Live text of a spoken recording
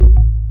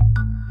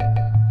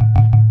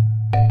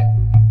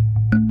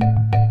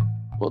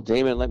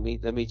Damon, let me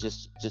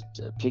just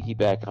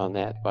piggyback on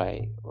that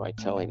by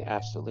telling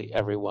absolutely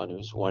everyone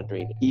who's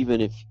wondering, even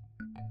if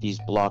these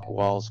block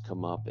walls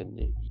come up and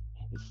it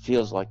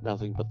feels like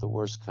nothing but the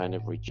worst kind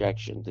of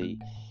rejection,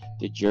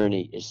 the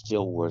journey is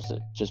still worth it,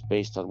 just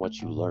based on what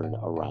you learn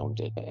around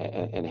it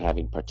and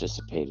having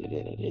participated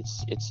in it.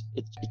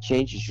 It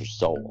changes your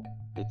soul.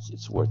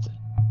 It's worth it.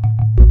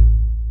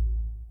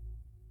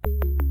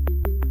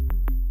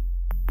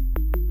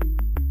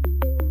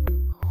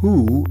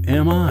 Who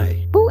am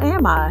I? Who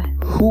am I?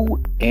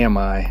 Who am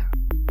I?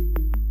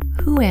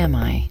 Who am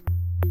I?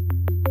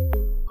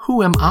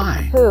 Who am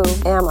I? Who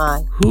am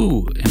I?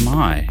 Who am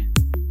I?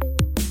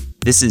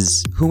 This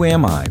is Who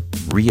Am I,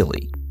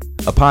 Really?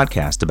 A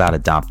podcast about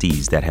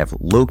adoptees that have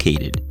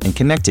located and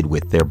connected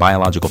with their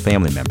biological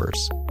family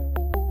members.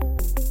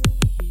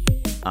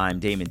 I'm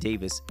Damon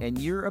Davis, and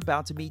you're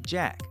about to meet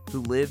Jack, who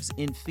lives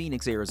in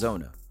Phoenix,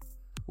 Arizona.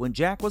 When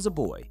Jack was a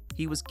boy,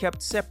 he was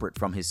kept separate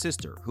from his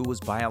sister, who was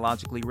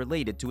biologically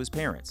related to his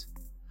parents.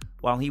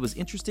 While he was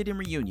interested in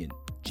reunion,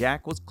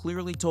 Jack was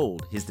clearly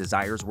told his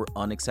desires were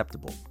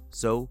unacceptable,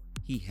 so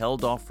he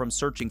held off from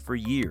searching for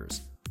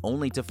years,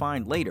 only to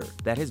find later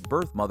that his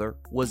birth mother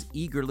was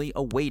eagerly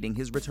awaiting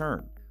his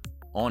return.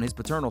 On his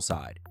paternal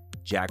side,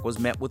 Jack was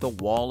met with a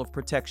wall of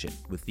protection,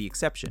 with the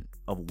exception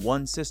of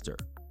one sister.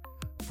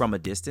 From a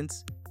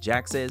distance,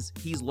 Jack says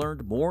he's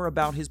learned more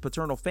about his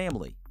paternal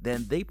family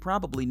than they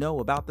probably know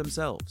about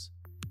themselves.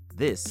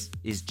 This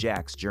is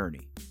Jack's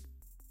journey.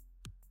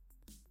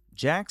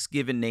 Jack's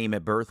given name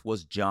at birth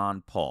was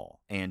John Paul,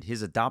 and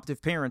his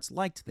adoptive parents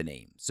liked the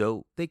name,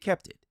 so they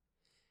kept it.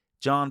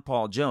 John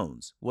Paul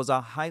Jones was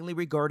a highly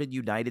regarded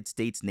United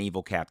States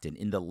naval captain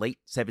in the late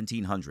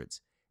 1700s,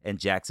 and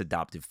Jack's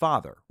adoptive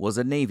father was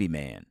a Navy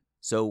man,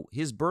 so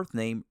his birth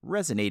name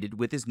resonated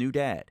with his new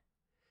dad.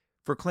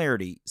 For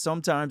clarity,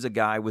 sometimes a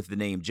guy with the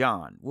name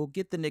John will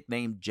get the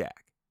nickname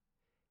Jack.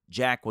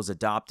 Jack was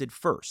adopted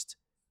first.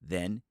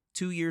 Then,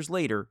 2 years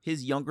later,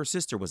 his younger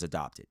sister was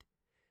adopted.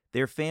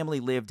 Their family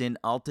lived in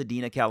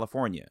Altadena,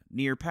 California,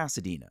 near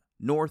Pasadena,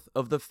 north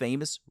of the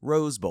famous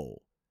Rose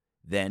Bowl.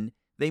 Then,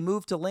 they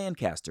moved to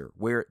Lancaster,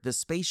 where the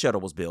space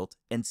shuttle was built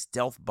and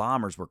stealth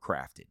bombers were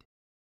crafted.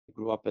 I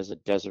grew up as a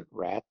desert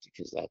rat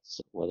because that's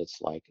what it's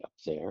like up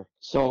there.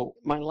 So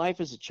my life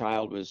as a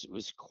child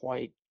was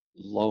quite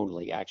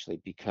lonely,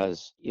 actually,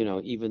 because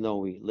even though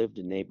we lived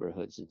in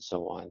neighborhoods and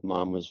so on,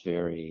 mom was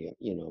very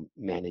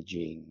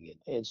managing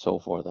and so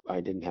forth. I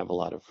didn't have a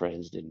lot of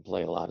friends, didn't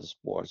play a lot of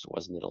sports,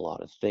 wasn't in a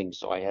lot of things,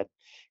 so I had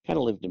kind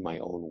of lived in my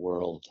own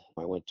world.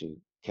 I went to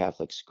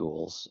Catholic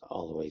schools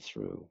all the way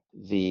through.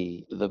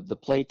 The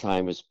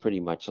playtime was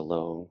pretty much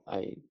alone.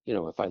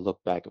 If I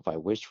look back, if I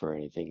wished for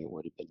anything, it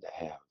would have been to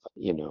have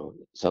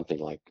something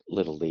like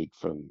Little League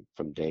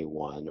from day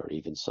one, or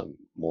even some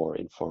more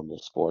informal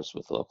sports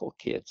with local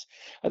kids.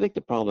 I think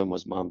the problem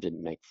was mom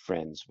didn't make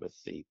friends with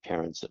the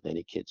parents of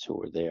any kids who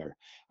were there.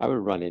 I would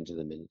run into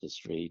them in the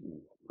street and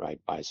ride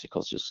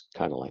bicycles, just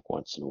kind of like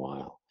once in a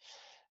while.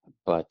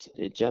 But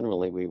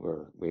generally, we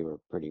were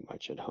pretty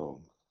much at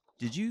home.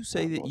 Did you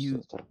say that most you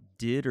of the time.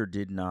 did or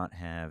did not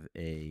have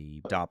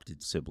a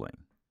adopted sibling?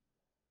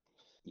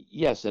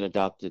 Yes, an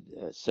adopted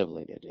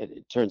sibling.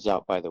 It turns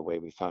out, by the way,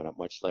 we found out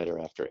much later,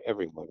 after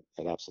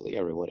absolutely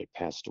everyone had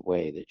passed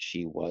away, that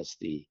she was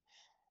the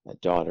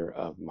daughter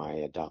of my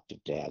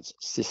adoptive dad's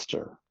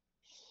sister,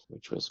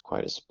 which was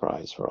quite a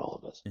surprise for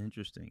all of us.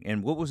 Interesting.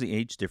 And what was the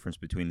age difference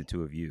between the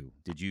two of you?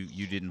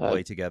 You didn't Uh,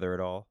 play together at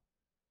all?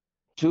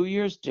 2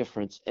 years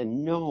difference,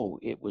 and no,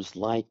 it was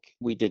like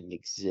we didn't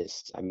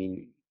exist. I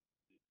mean,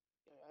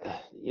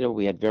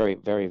 we had very,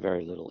 very,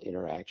 very little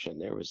interaction.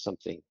 There was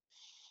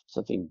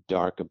something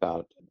dark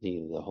about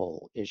the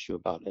whole issue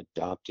about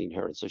adopting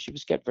her. And so she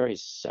was kept very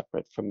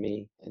separate from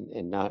me,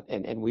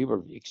 and we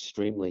were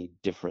extremely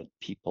different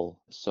people.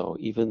 So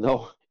even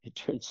though it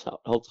turns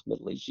out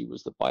ultimately she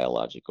was the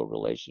biological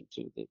relation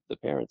to the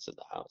parents in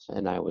the house,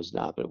 and I was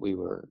not, but we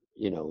were,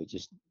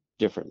 just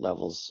different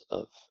levels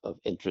of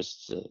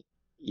interests,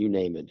 you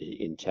name it,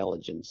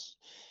 intelligence,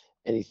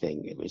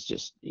 anything. It was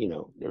just,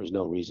 there was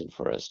no reason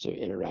for us to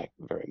interact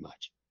very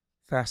much.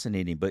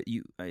 Fascinating, but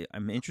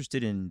I'm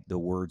interested in the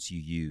words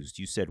you used.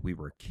 You said we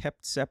were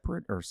kept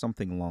separate or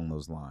something along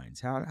those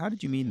lines. How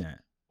did you mean that?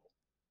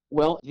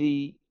 Well,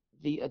 the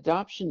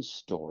adoption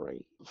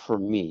story for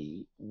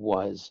me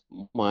was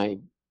my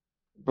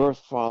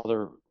birth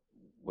father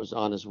was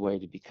on his way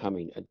to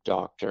becoming a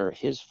doctor.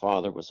 His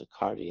father was a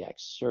cardiac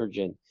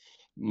surgeon.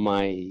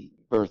 My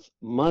birth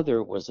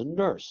mother was a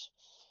nurse,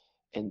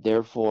 and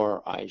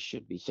therefore I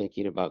should be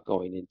thinking about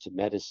going into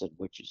medicine,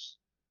 which is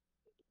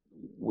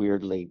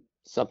weirdly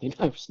something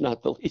I was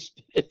not the least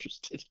bit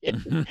interested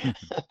in.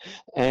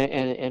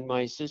 And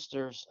my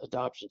sister's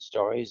adoption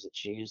story is that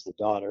she is the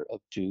daughter of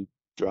two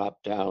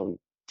drop down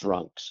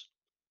drunks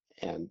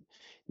and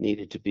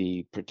needed to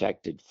be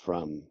protected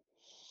from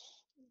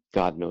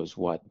God knows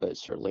what, but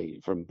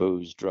certainly from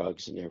booze,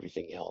 drugs, and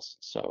everything else.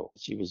 So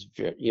she was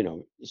very,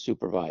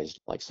 supervised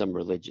like some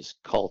religious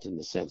cult, in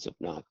the sense of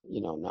not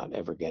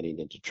ever getting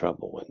into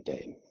trouble one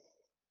day.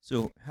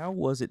 So, how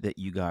was it that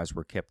you guys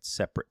were kept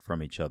separate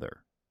from each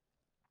other?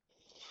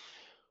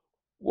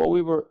 Well,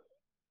 we were.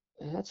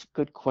 That's a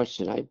good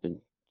question. I've been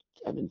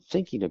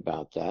thinking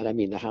about that. I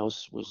mean, the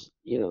house was,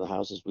 the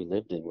houses we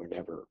lived in were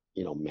never,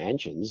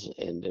 mansions,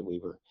 and then we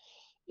were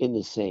in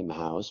the same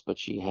house, but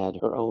she had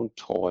her own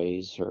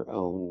toys, her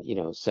own,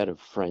 set of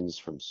friends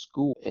from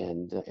school,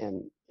 and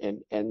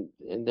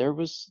there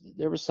was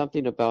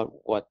something about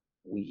what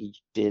we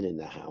each did in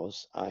the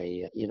house.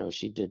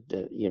 She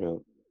did,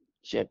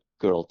 she had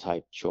girl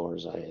type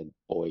chores, I had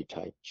boy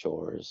type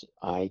chores.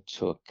 I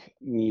took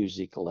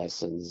music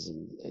lessons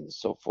and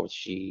so forth.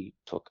 She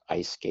took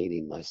ice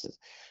skating lessons.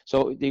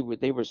 So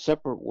they were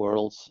separate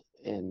worlds,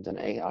 and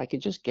I can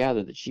just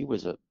gather that she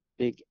was a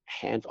big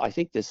handful. I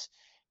think this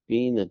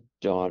being the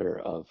daughter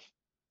of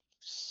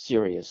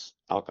serious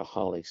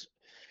alcoholics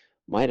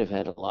might have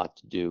had a lot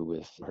to do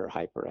with her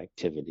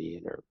hyperactivity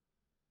and her,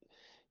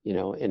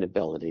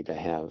 inability to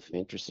have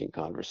interesting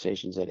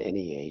conversations at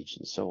any age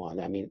and so on.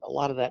 I mean, a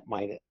lot of that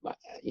might,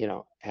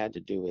 had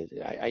to do with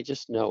it. I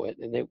just know it.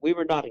 And we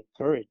were not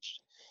encouraged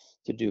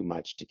to do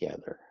much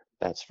together.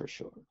 That's for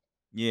sure.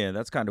 Yeah,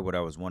 that's kind of what I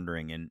was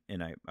wondering.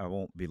 And I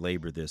won't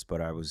belabor this,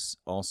 but I was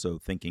also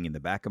thinking in the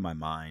back of my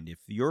mind, if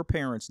your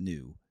parents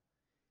knew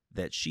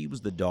that she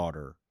was the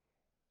daughter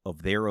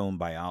of their own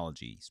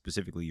biology,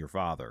 specifically your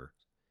father,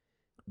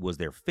 was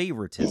there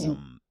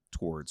favoritism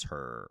towards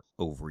her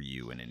over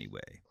you in any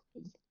way?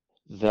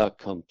 The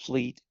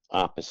complete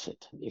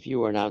opposite. If you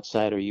were an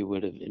outsider, you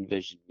would have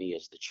envisioned me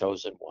as the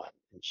chosen one,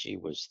 and she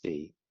was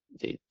the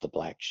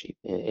black sheep.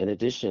 In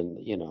addition,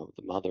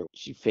 the mother,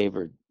 she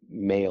favored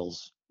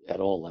males at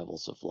all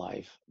levels of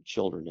life,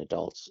 children,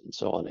 adults, and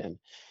so on, and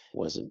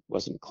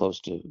wasn't close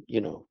to,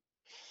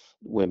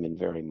 women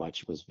very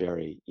much, was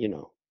very,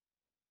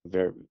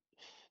 very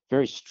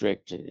very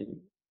strict and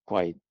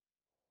quite,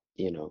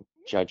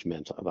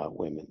 judgmental about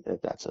women.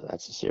 That's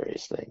a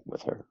serious thing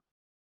with her.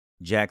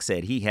 Jack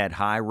said he had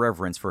high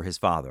reverence for his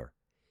father.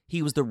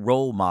 He was the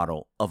role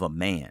model of a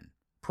man,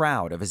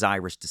 proud of his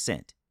Irish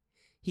descent.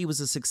 He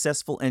was a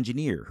successful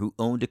engineer who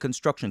owned a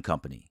construction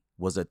company,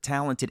 was a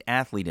talented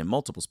athlete in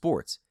multiple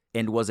sports,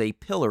 and was a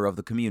pillar of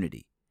the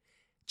community.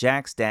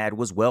 Jack's dad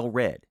was well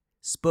read,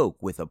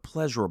 spoke with a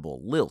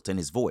pleasurable lilt in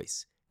his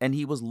voice, and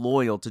he was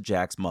loyal to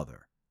Jack's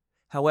mother.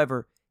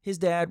 However, his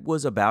dad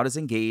was about as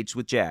engaged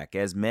with Jack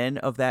as men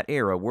of that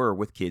era were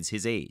with kids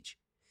his age.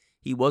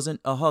 He wasn't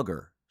a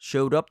hugger,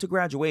 showed up to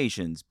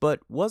graduations, but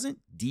wasn't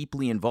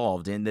deeply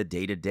involved in the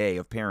day-to-day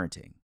of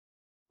parenting.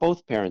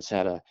 Both parents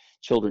had a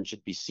children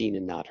should be seen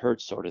and not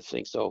heard sort of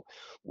thing. So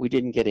we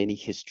didn't get any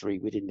history.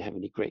 We didn't have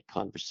any great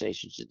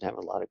conversations. Didn't have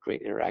a lot of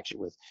great interaction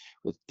with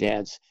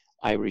dad's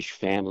Irish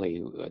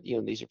family.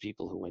 These are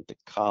people who went to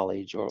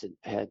college or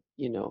had,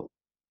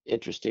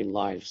 interesting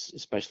lives,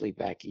 especially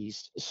back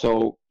east.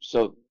 So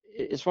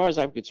as far as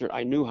I'm concerned,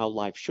 I knew how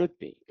life should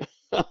be.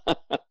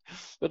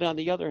 But on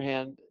the other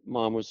hand,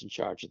 mom was in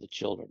charge of the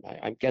children.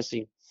 I'm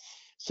guessing,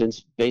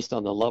 since based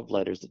on the love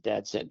letters that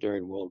dad sent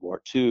during World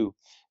War II,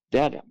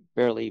 dad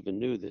barely even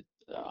knew that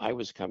I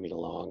was coming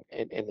along,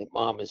 and that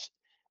mom is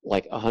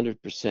like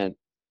 100%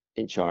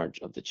 in charge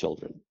of the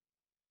children.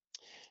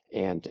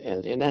 And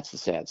that's the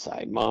sad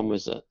side. Mom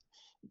was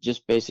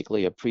just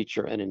basically a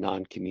preacher and a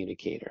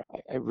non-communicator.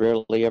 I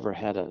rarely ever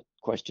had a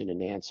question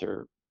and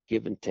answer,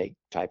 give and take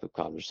type of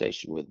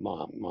conversation with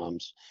mom.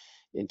 Mom's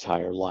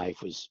entire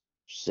life was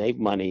save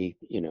money,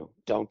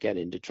 don't get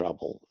into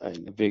trouble,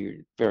 and a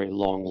very, very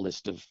long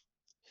list of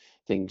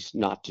things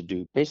not to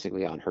do,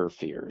 basically on her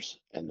fears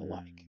and the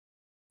like.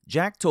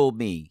 Jack told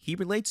me he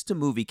relates to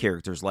movie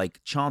characters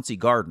like Chauncey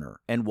Gardiner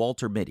and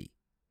Walter Mitty.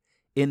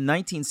 In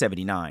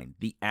 1979,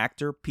 the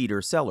actor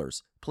Peter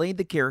Sellers played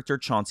the character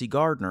Chauncey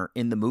Gardiner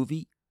in the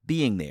movie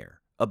Being There,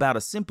 about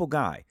a simple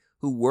guy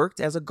who worked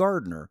as a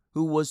gardener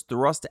who was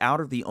thrust out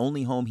of the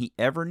only home he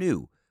ever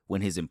knew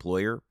when his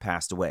employer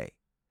passed away.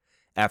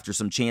 After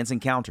some chance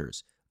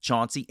encounters,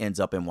 Chauncey ends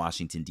up in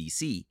Washington,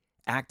 D.C.,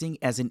 acting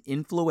as an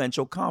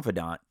influential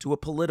confidant to a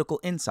political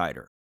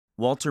insider.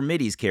 Walter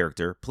Mitty's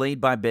character,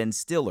 played by Ben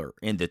Stiller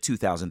in the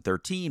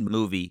 2013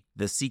 movie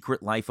The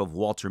Secret Life of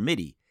Walter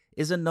Mitty,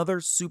 is another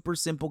super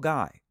simple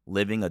guy,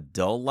 living a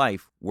dull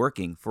life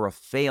working for a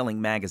failing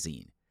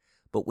magazine.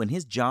 But when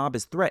his job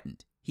is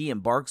threatened, he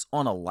embarks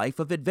on a life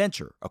of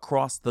adventure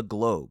across the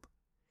globe.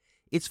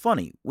 It's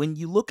funny, when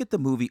you look at the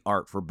movie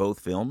art for both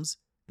films,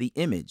 the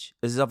image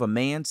is of a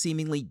man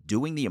seemingly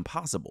doing the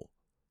impossible,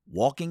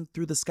 walking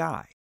through the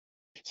sky.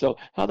 So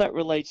how that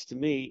relates to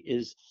me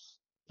is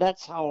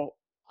that's how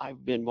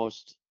I've been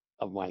most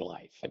of my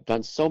life. I've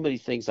done so many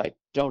things I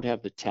don't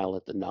have the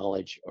talent, the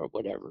knowledge, or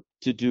whatever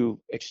to do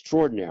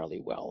extraordinarily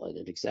well. And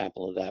an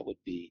example of that would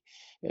be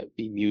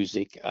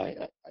music.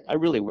 I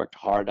really worked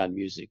hard on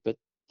music, but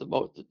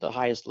the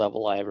highest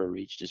level I ever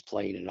reached is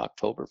playing in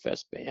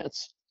Oktoberfest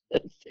bands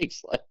and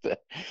things like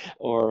that.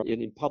 Or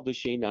in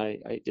publishing,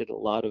 I did a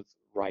lot of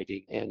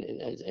writing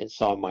and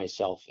saw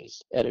myself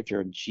as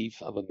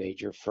editor-in-chief of a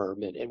major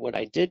firm. And when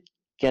I did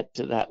get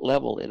to that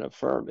level in a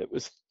firm, it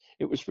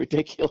was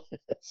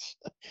ridiculous.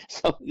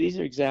 So these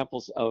are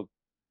examples of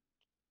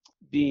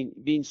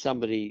being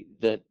somebody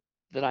that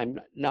I'm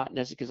not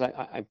necessarily,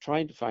 because I'm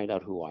trying to find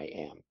out who I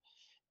am,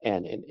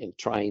 and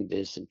trying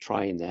this and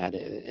trying that,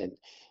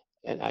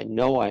 and I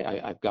know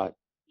I've got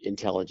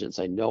intelligence,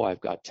 I know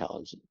I've got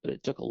talents, but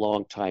it took a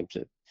long time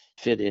to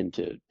fit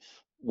into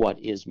what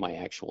is my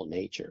actual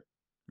nature.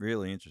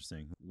 Really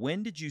interesting.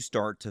 When did you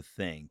start to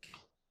think,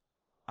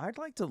 I'd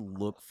like to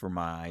look for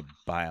my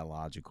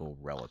biological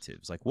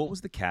relatives? Like, what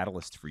was the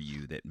catalyst for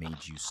you that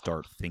made you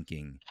start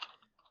thinking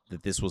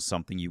that this was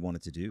something you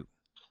wanted to do?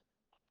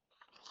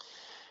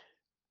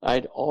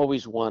 I'd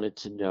always wanted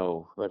to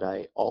know, but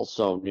I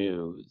also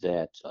knew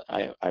that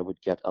I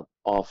would get an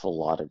awful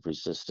lot of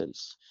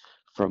resistance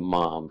from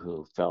mom,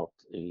 who felt,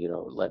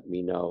 let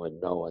me know in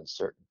no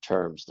uncertain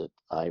terms that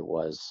I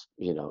was,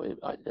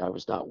 I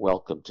was not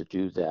welcome to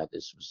do that.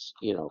 This was,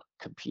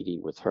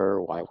 competing with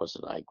her. Why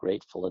wasn't I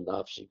grateful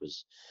enough? She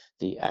was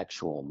the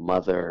actual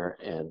mother,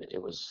 and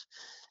it was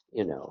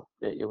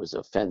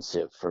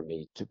offensive for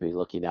me to be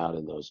looking out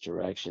in those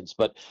directions.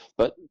 But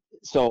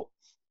so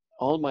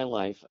all my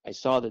life, I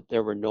saw that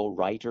there were no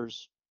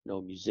writers,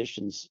 no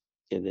musicians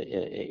in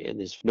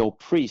this, no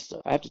priests.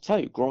 I have to tell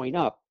you, growing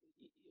up,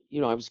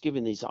 I was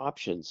given these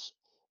options.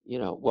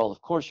 Well, of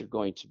course you're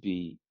going to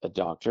be a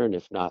doctor, and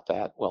if not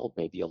that, well,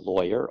 maybe a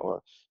lawyer,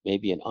 or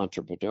maybe an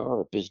entrepreneur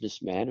or a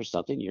businessman or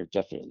something. You're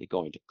definitely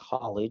going to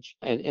college,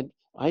 and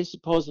I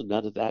suppose that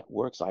none of that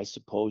works. I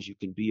suppose you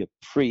can be a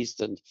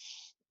priest, and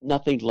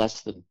nothing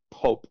less than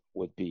pope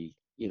would be,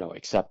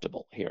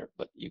 acceptable here.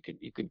 But you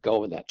could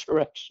go in that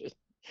direction.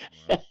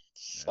 Wow.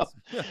 So,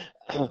 That's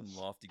some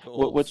lofty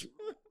what's goals.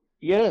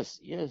 yes,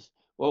 yes.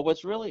 Well,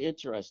 what's really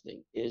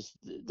interesting is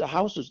the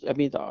house is, I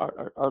mean,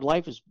 our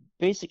life is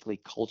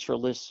basically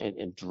cultureless,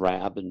 and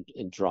drab,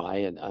 and dry,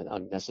 and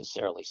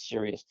unnecessarily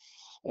serious.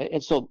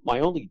 And so my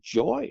only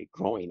joy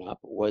growing up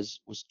was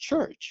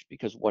church,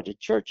 because what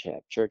did church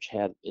have? Church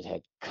had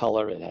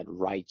color, it had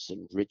rites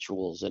and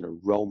rituals and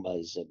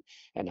aromas,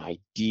 and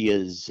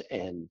ideas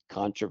and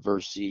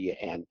controversy,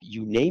 and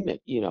you name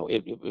it.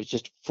 It was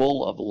just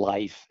full of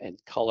life and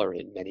color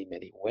in many,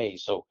 many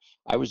ways. So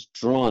I was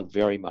drawn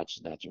very much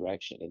in that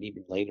direction. And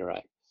even later,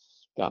 I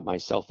got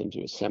myself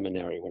into a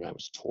seminary when I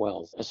was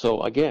 12.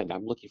 So again,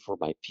 I'm looking for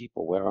my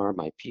people. Where are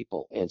my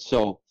people? And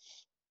so,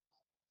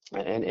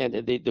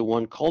 and the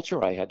one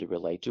culture I had to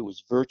relate to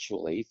was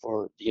virtually,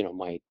 for,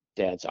 my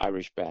dad's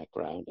Irish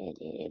background,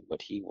 and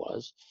what he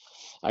was.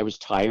 I was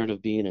tired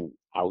of being an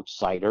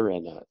outsider,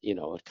 and a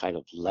kind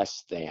of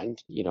less than,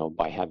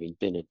 by having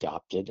been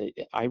adopted.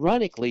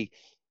 Ironically,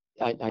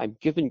 I'm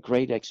given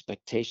great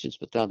expectations,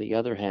 but on the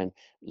other hand,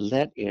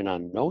 let in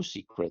on no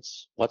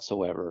secrets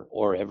whatsoever,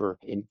 or ever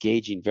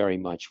engaging very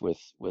much with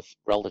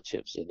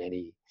relatives in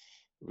any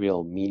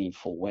real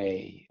meaningful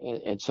way.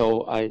 And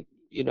so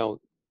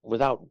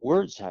without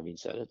words having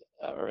said it,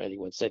 or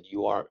anyone said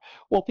you are,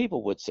 well,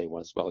 people would say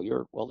once,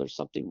 well, there's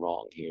something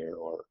wrong here,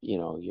 or,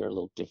 you're a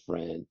little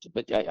different.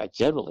 But I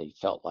generally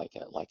felt like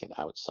an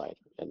outsider.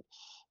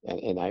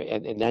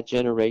 And that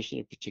generation,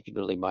 and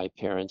particularly my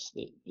parents,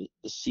 the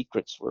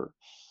secrets were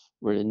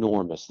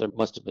enormous. There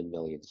must have been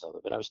millions of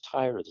them, but I was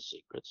tired of the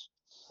secrets,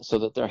 so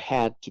that there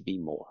had to be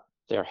more.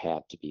 There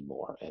had to be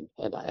more,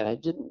 and I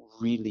didn't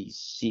really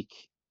seek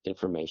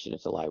information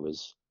until I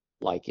was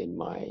like in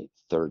my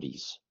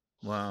 30s,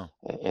 Wow.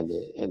 and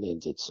then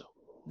did so.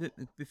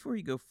 Before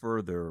you go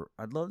further,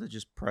 I'd love to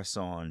just press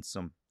on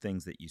some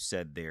things that you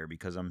said there,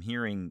 because I'm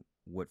hearing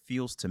what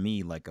feels to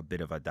me like a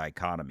bit of a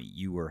dichotomy.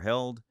 You were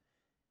held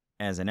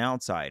as an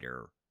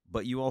outsider,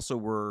 but you also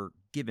were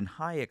given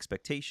high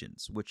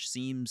expectations, which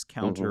seems Hmm.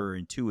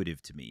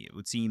 counterintuitive to me. It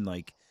would seem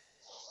like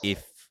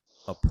if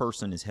a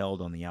person is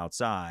held on the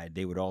outside,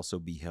 they would also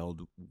be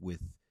held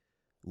with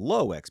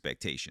low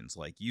expectations,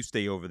 like you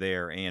stay over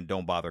there and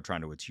don't bother trying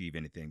to achieve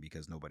anything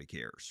because nobody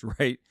cares,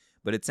 right?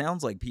 But it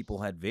sounds like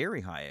people had very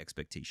high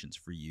expectations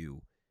for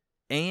you.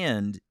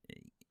 And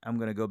I'm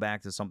going to go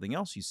back to something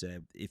else you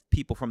said. If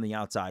people from the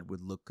outside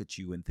would look at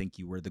you and think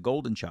you were the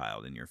golden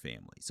child in your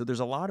family. So there's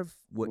a lot of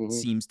what Hmm.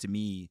 seems to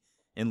me,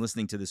 in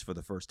listening to this for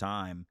the first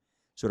time,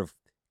 sort of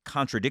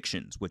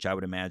contradictions, which I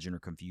would imagine are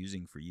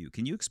confusing for you.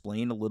 Can you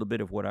explain a little bit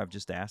of what I've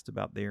just asked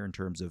about there in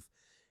terms of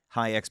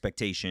high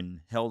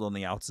expectation held on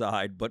the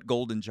outside, but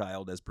golden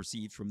child as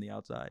perceived from the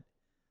outside?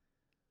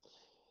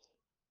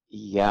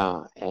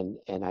 Yeah, and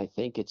I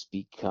think it's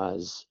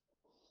because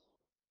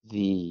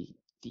the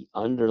the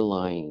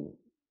underlying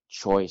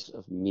choice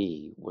of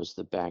me was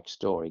the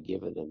backstory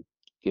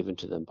given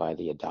to them by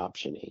the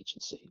adoption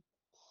agency,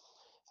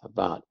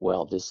 about,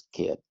 well, this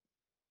kid,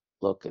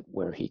 look at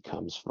where he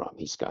comes from.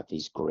 He's got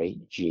these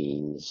great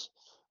genes,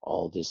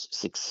 all this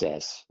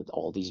success, with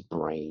all these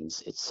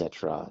brains,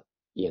 etc.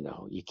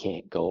 You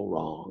can't go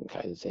wrong,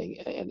 kind of thing.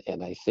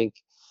 And I think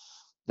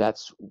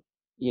that's,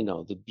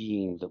 the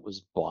being that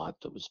was bought,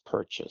 that was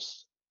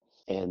purchased.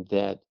 And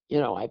that,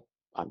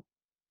 I'm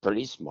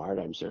pretty smart.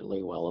 I'm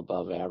certainly well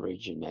above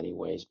average in many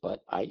ways,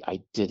 but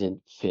I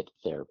didn't fit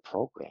their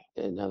program.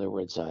 In other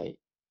words,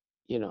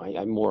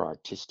 I'm more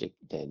artistic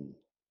than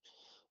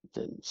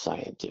than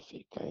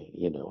scientific.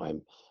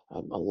 I'm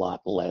a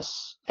lot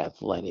less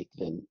athletic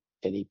than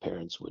any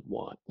parents would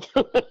want.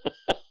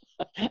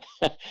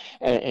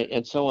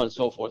 And so on and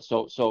so forth.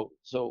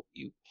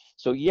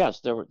 So yes,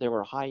 there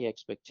were high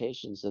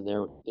expectations, and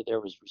there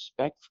was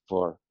respect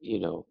for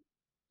the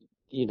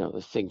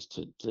things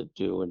to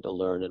do and to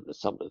learn, and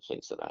some of the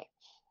things that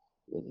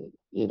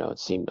it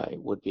seemed I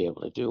would be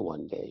able to do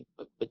one day.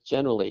 But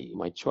generally,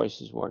 my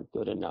choices weren't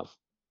good enough,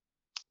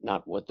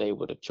 not what they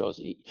would have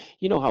chosen.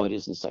 You know how it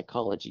is in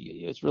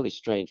psychology. It's really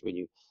strange when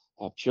you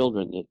have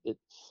children.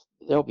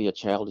 There'll be a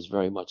child who's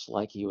very much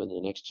like you, and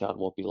the next child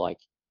won't be like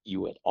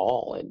you at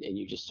all. And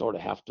you just sort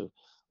of have to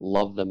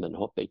love them and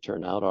hope they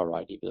turn out all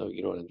right, even though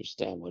you don't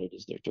understand what it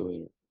is they're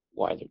doing or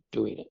why they're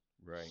doing it.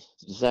 Right.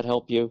 Does that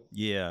help you?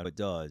 Yeah, it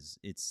does.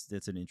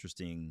 That's an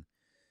interesting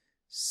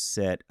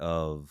set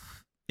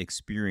of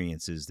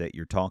experiences that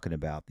you're talking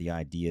about. The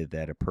idea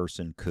that a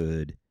person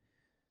could,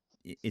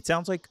 it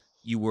sounds like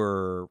you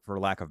were, for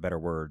lack of better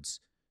words,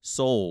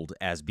 sold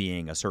as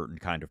being a certain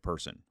kind of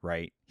person,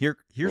 right?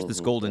 Here's this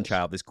golden Yes.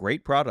 child, this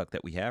great product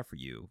that we have for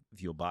you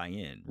if you'll buy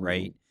in,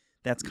 right?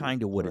 That's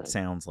kind of what it Right.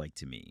 sounds like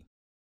to me.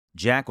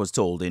 Jack was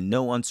told in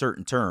no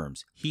uncertain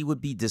terms he would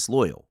be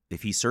disloyal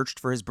if he searched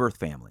for his birth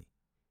family.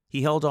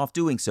 He held off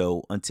doing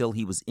so until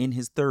he was in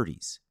his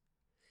 30s.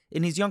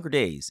 In his younger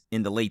days,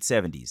 in the late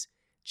 70s,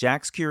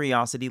 Jack's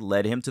curiosity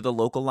led him to the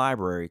local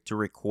library to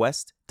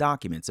request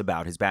documents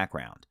about his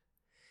background.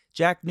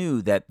 Jack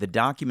knew that the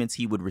documents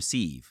he would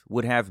receive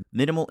would have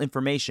minimal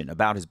information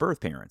about his birth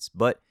parents,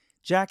 but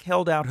Jack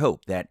held out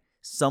hope that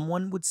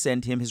someone would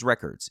send him his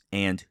records,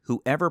 and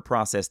whoever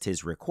processed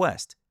his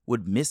request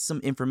would miss some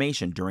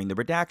information during the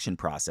redaction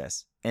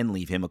process and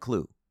leave him a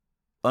clue.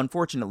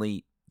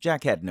 Unfortunately,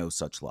 Jack had no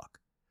such luck.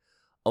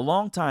 A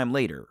long time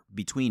later,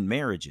 between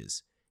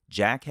marriages,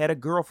 Jack had a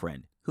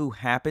girlfriend who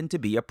happened to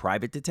be a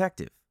private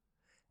detective.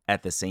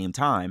 At the same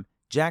time,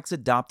 Jack's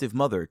adoptive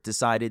mother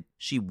decided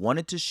she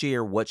wanted to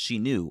share what she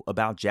knew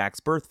about Jack's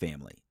birth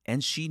family,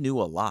 and she knew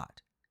a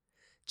lot.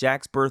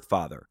 Jack's birth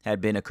father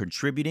had been a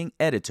contributing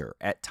editor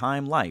at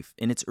Time Life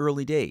in its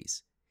early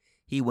days.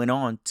 He went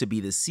on to be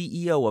the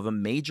CEO of a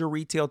major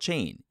retail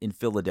chain in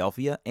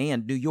Philadelphia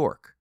and New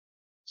York.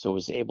 So I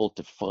was able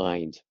to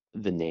find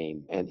the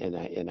name, and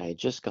I had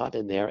just got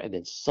in there, and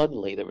then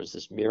suddenly there was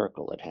this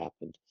miracle that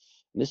happened.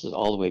 And this is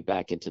all the way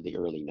back into the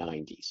early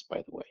 90s, by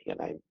the way, and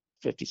I'm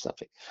 50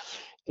 something.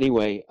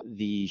 Anyway,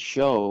 the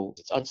show,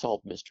 it's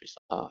Unsolved Mysteries,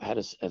 had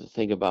a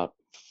thing about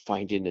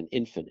finding an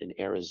infant in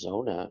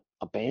Arizona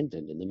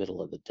abandoned in the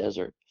middle of the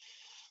desert.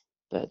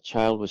 That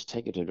child was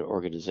taken to an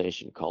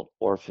organization called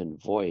Orphan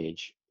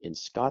Voyage in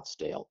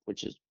Scottsdale,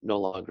 which is no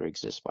longer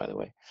exists, by the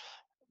way.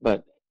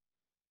 But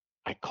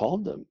I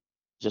called them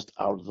just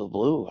out of the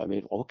blue. I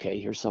mean, okay,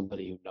 here's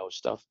somebody who knows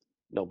stuff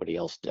nobody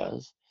else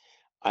does.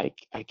 I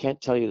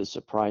can't tell you the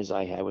surprise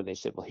I had when they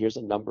said, well, here's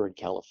a number in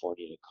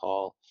California to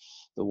call.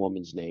 The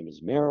woman's name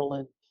is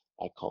Marilyn.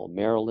 I call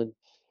Marilyn.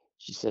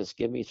 She says,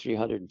 give me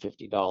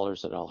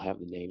 $350 and I'll have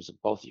the names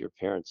of both of your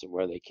parents and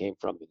where they came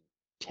from in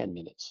 10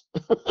 minutes.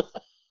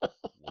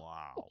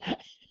 Wow.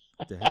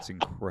 That's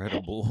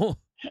incredible.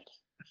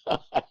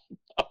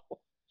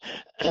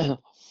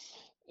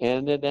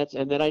 And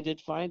then I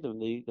did find them.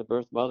 The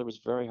birth mother was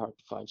very hard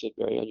to find. She had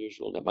very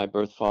unusual name. My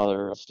birth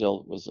father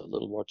still was a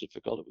little more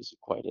difficult. It was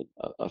quite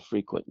a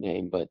frequent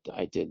name, but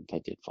I did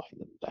find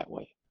them that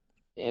way.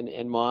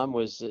 And mom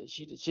was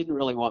she didn't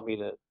really want me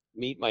to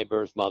meet my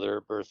birth mother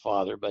or birth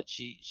father, but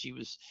she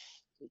was,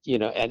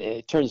 and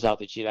it turns out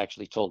that she'd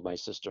actually told my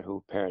sister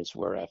who parents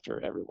were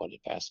after everyone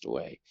had passed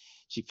away.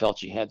 She felt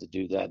she had to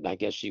do that, and I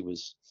guess she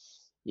was,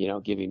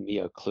 giving me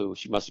a clue.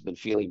 She must have been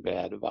feeling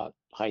bad about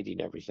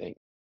hiding everything.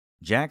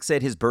 Jack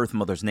said his birth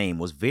mother's name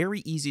was very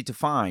easy to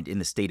find in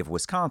the state of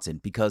Wisconsin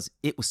because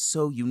it was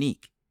so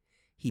unique.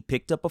 He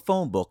picked up a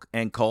phone book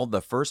and called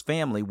the first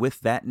family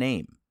with that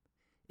name.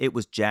 It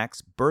was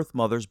Jack's birth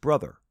mother's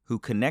brother who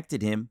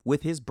connected him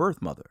with his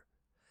birth mother.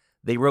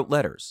 They wrote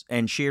letters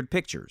and shared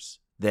pictures.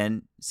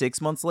 Then,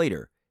 6 months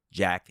later,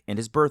 Jack and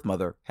his birth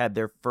mother had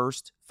their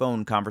first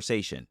phone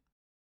conversation.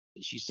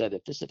 She said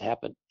if this had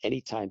happened any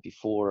time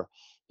before,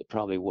 it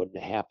probably wouldn't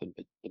have happened.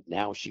 But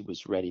now she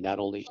was ready. Not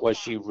only was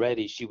she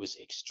ready, she was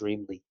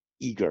extremely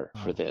eager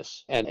for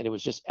this. And it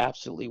was just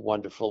absolutely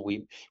wonderful.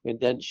 And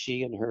then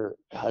she and her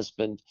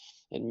husband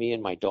and me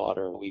and my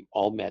daughter, we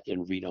all met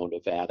in Reno,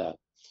 Nevada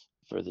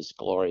for this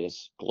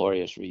glorious,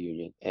 glorious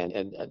reunion.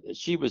 And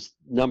she was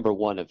number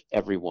one of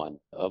everyone,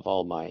 of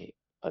all my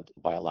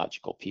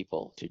biological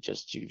people. She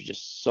was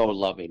just so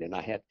loving. And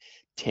I had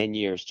 10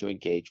 years to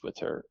engage with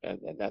her. And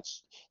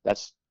that's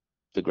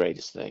the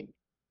greatest thing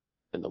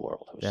in the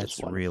world. It was That's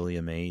just wonderful. really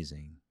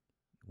amazing.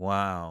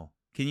 Wow.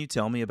 Can you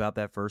tell me about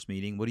that first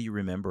meeting? What do you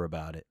remember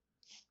about it?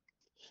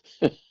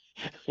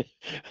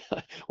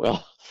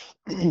 Well,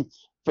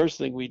 first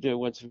thing we do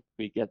once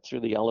we get through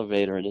the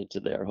elevator and into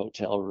their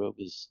hotel room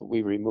is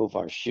we remove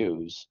our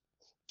shoes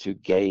to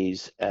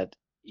gaze at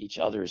each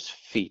other's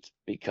feet,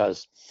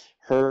 because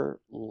her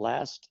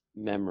last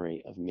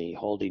memory of me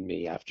holding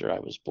me after I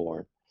was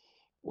born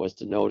was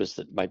to notice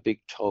that my big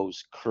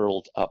toes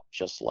curled up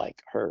just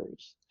like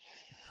hers.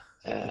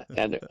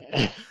 And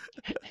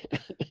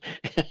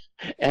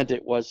and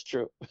it was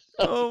true.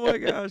 Oh my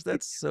gosh,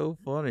 that's so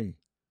funny.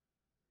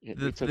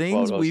 The We took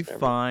things photos we and everything.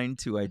 find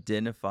to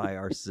identify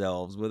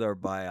ourselves with our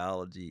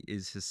biology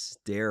is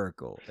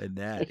hysterical, and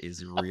that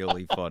is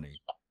really funny.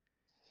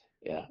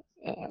 Yeah,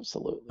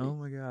 absolutely. Oh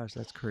my gosh,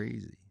 that's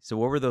crazy. So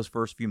what were those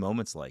first few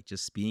moments like,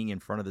 just being in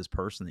front of this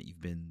person that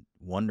you've been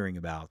wondering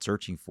about,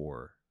 searching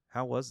for?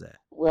 How was that?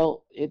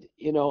 Well,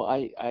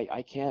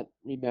 I can't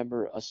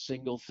remember a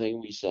single thing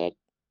we said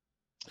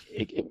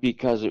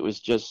because it was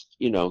just,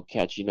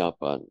 catching up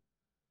on,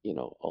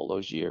 all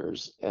those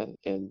years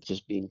and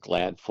just being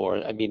glad for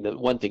it. I mean, the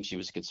one thing she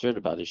was concerned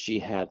about is she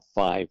had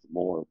 5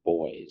 more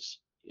boys,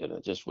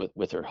 just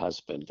with her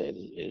husband. And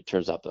it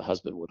turns out the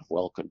husband would have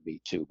welcomed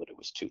me too, but it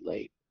was too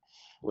late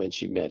when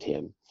she met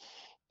him.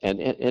 And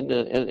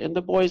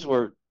the boys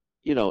were,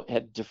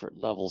 had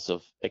different levels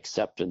of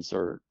acceptance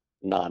or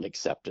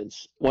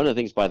non-acceptance. One of the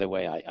things, by the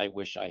way, I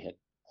wish I had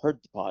heard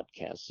the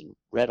podcast and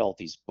read all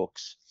these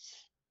books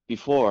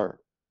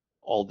before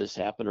all this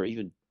happened, or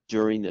even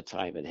during the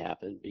time it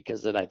happened,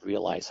 because then I'd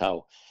realize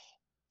how,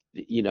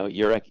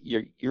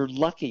 you're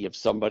lucky if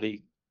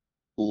somebody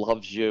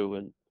loves you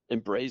and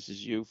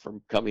embraces you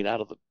from coming out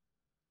of the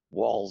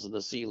walls and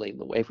the ceiling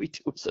the way we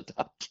do as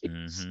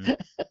adoptees. Mm-hmm.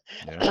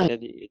 Yeah.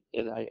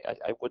 And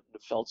I wouldn't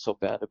have felt so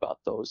bad about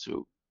those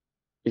who,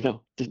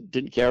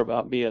 didn't care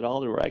about me at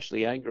all and were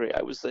actually angry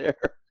I was there.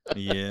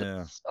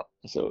 Yeah.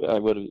 So I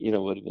would have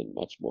been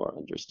much more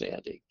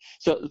understanding.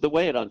 So the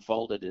way it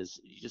unfolded is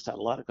you just had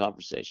a lot of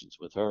conversations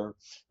with her,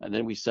 and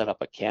then we set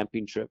up a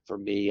camping trip for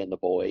me and the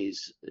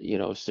boys,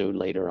 soon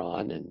later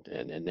on,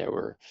 and there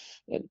were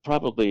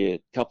probably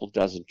a couple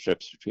dozen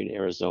trips between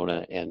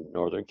Arizona and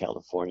Northern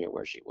California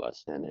where she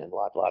was, and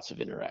lots of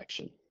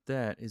interaction.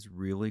 That is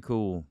really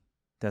cool.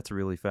 That's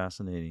really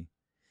fascinating.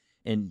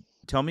 And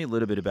tell me a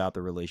little bit about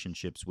the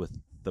relationships with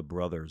the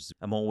brothers.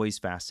 I'm always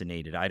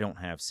fascinated. I don't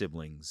have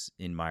siblings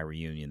in my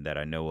reunion that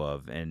I know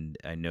of, and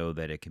I know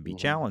that it can be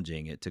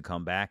challenging to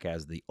come back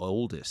as the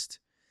oldest,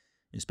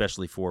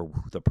 especially for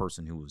the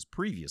person who was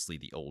previously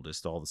the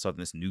oldest. All of a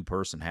sudden, this new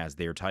person has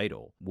their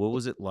title. What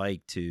was it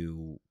like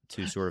to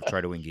sort of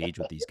try to engage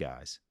with these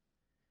guys?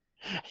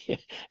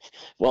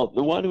 Well,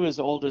 the one who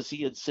was oldest,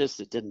 he insists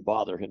it didn't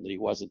bother him that he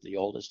wasn't the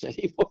oldest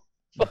anymore.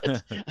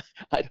 But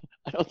I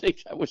don't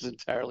think that was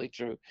entirely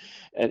true.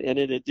 And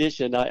in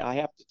addition, I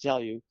have to tell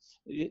you,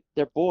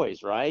 they're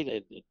boys, right?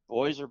 And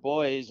boys are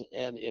boys.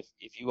 And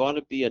if you want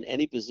to be in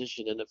any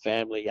position in the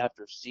family,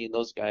 after seeing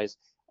those guys,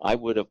 I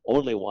would have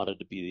only wanted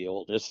to be the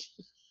oldest.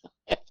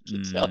 I have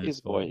to tell these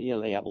boys,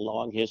 they have a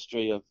long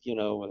history of,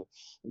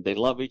 they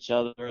love each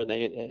other,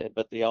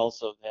 but they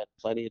also had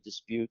plenty of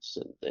disputes,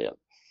 and they have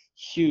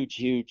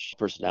huge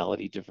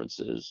personality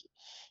differences,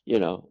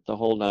 the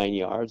whole 9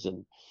 yards.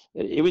 And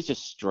it was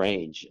just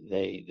strange.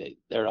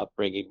 Their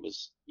upbringing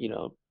was,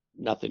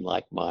 nothing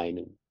like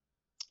mine,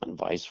 and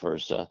vice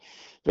versa.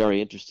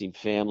 Very interesting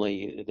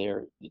family.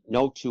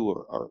 No two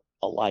are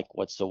alike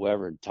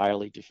whatsoever.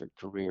 Entirely different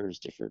careers,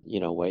 different,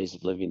 ways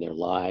of living their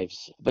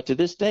lives. But to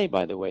this day,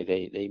 by the way,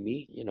 they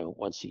meet,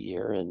 once a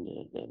year,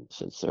 and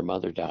since their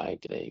mother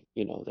died,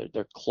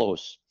 they're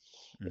close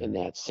in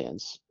that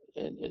sense.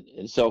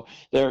 And so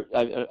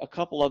a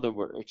couple of them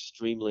were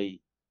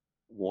extremely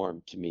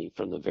warm to me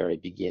from the very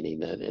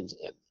beginning,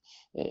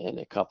 and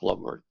a couple of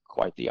them were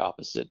quite the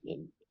opposite.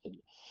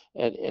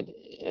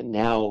 And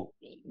now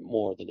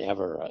more than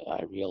ever,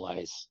 I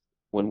realize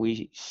when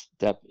we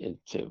step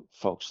into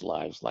folks'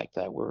 lives like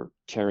that, we're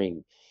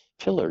tearing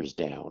pillars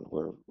down.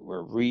 We're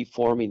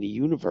reforming the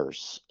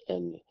universe,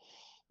 and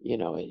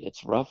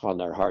it's rough on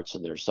their hearts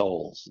and their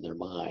souls and their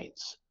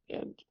minds.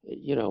 And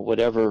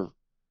whatever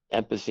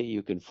empathy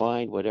you can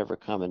find, whatever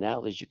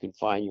commonalities you can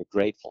find, you're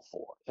grateful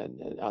for.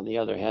 And on the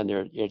other hand,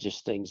 they're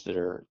just things that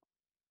are,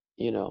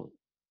 you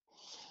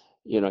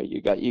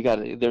got.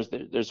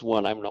 There's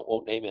one,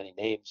 won't name any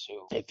names,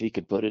 who, if he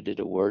could put it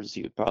into words,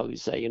 he would probably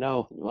say,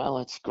 well,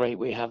 it's great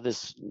we have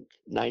this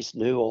nice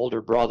new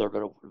older brother,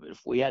 but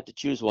if we had to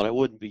choose one, it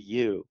wouldn't be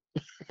you.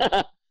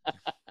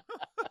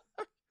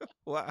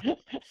 Wow.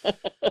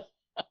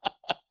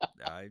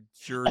 I'm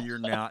sure you're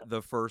not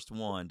the first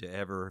one to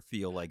ever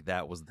feel like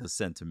that was the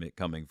sentiment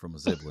coming from a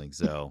sibling.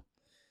 So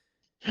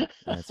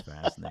that's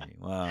fascinating.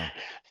 Wow.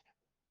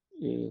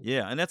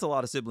 Yeah, and that's a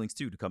lot of siblings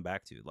too to come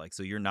back to.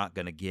 So you're not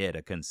going to get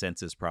a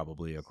consensus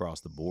probably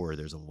across the board.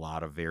 There's a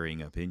lot of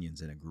varying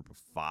opinions in a group of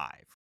 5.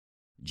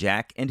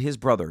 Jack and his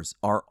brothers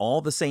are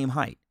all the same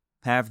height,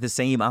 have the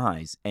same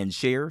eyes, and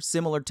share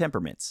similar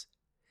temperaments.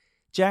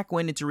 Jack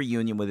went into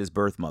reunion with his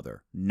birth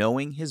mother,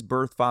 knowing his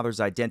birth father's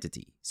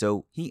identity,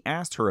 so he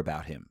asked her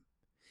about him.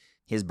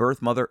 His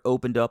birth mother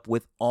opened up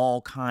with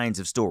all kinds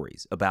of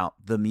stories about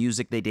the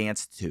music they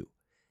danced to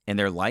and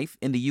their life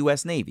in the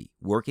U.S. Navy,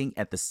 working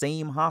at the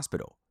same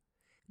hospital.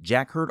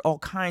 Jack heard all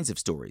kinds of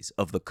stories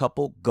of the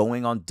couple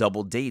going on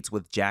double dates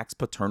with Jack's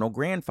paternal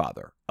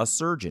grandfather, a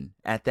surgeon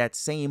at that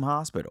same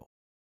hospital.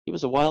 It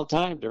was a wild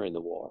time during the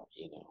war,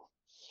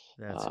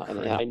 That's And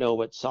great. I know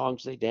what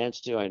songs they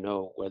danced to. I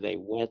know where they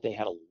went. They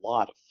had a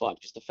lot of fun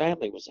because the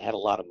family had a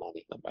lot of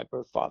money on my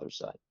birth father's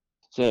side.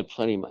 So I had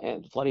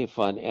plenty of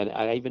fun. And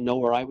I even know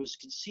where I was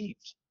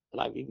conceived.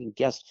 And I've even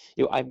guessed,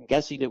 I'm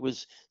guessing it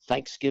was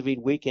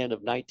Thanksgiving weekend of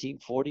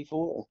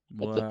 1944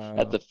 Wow.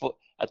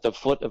 at the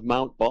foot of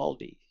Mount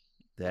Baldy.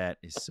 That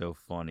is so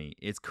funny.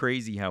 It's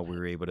crazy how we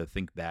were able to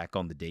think back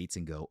on the dates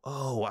and go,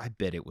 oh, I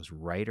bet it was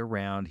right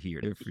around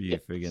here for you to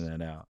figure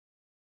that out.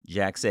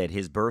 Jack said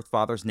his birth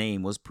father's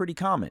name was pretty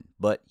common,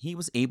 but he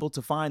was able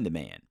to find the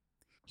man.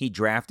 He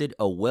drafted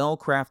a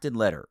well-crafted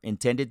letter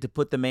intended to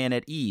put the man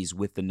at ease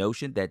with the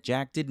notion that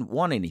Jack didn't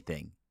want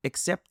anything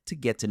except to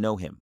get to know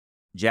him.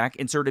 Jack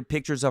inserted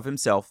pictures of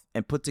himself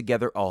and put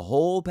together a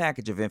whole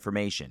package of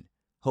information,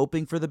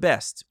 hoping for the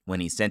best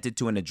when he sent it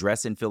to an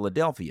address in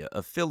Philadelphia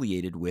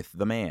affiliated with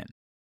the man.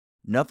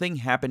 Nothing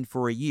happened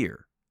for a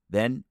year.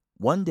 Then,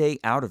 one day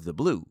out of the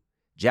blue,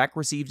 Jack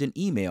received an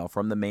email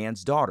from the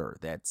man's daughter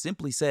that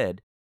simply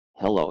said,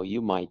 "Hello,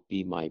 you might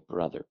be my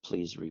brother.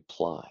 Please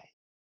reply."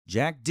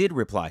 Jack did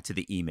reply to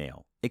the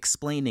email,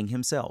 explaining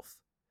himself.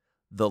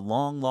 The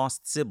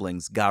long-lost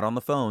siblings got on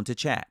the phone to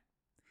chat.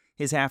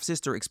 His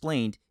half-sister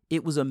explained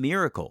it was a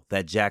miracle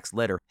that Jack's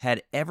letter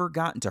had ever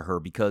gotten to her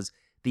because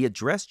the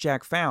address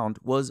Jack found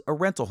was a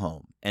rental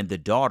home, and the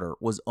daughter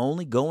was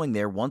only going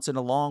there once in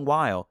a long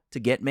while to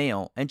get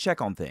mail and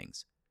check on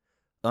things.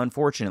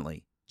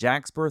 Unfortunately,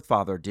 Jack's birth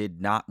father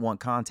did not want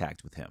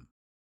contact with him.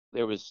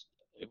 It was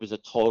a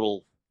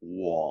total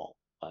wall.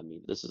 I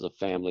mean, this is a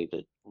family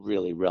that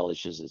really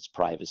relishes its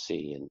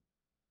privacy and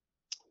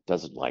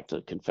doesn't like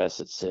to confess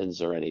its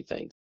sins or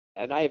anything.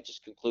 And I have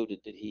just concluded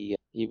that he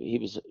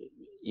was,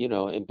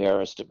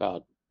 embarrassed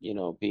about,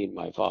 being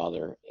my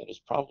father, and was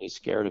probably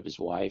scared of his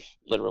wife,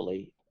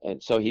 literally.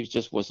 And so he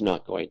just was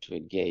not going to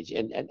engage.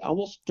 And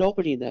almost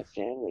nobody in that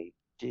family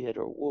did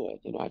or would.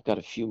 I've got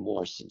a few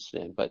more since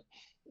then, but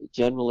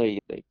generally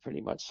they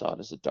pretty much saw it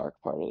as a dark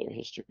part of their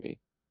history.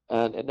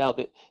 And now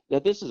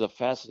that this is a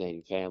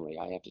fascinating family,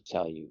 I have to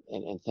tell you,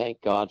 and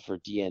thank God for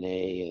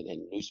DNA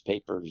and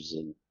newspapers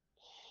and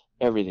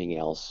everything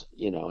else.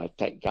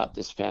 I've got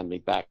this family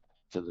back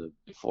to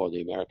before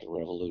the American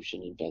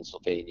Revolution in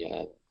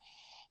Pennsylvania,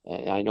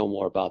 and I know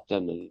more about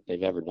them than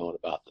they've ever known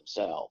about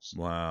themselves.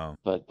 Wow.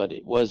 But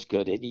it was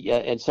good,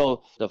 and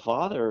so the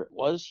father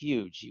was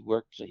huge. He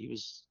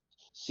was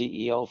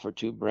CEO for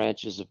two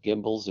branches of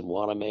Gimbels in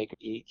Wanamaker.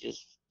 He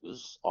just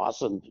was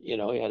awesome. He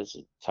had his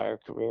entire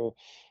career.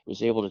 He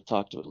was able to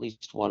talk to at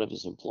least one of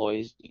his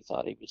employees. He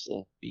thought he was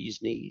the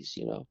bee's knees.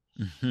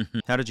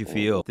 How did you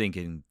feel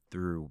thinking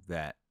through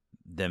that,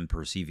 them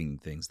perceiving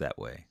things that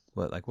way?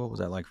 What was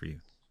that like for you?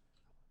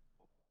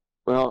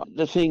 Well,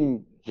 the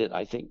thing that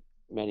I think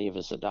many of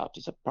us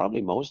adoptees,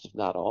 probably most, if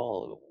not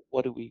all,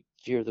 what do we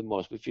fear the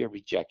most? We fear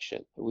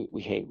rejection.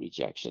 We hate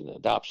rejection.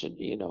 Adoption,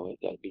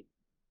 that'd be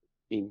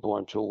being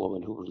born to a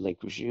woman who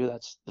relinquishes you,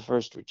 that's the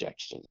first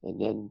rejection. And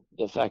then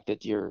the fact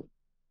that you're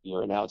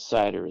an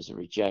outsider is a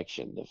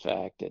rejection. The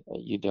fact that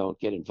you don't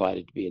get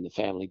invited to be in the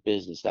family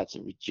business, that's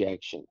a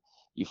rejection.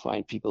 You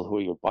find people who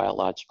are your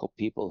biological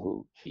people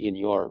who in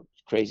your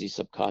crazy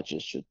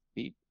subconscious should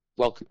be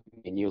welcoming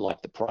you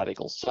like the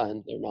prodigal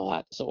son. They're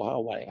not. So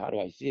how do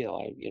I feel?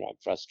 I'm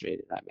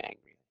frustrated. I'm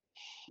angry.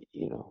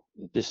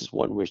 This is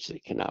one wish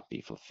that cannot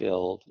be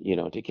fulfilled,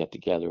 to get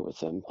together with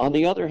them. On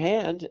the other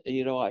hand,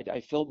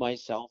 I filled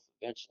myself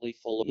eventually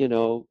full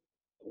of,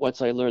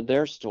 once I learned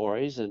their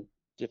stories and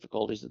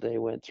difficulties that they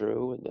went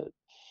through and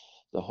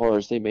the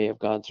horrors they may have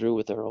gone through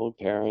with their own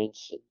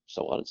parents and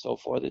so on and so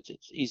forth.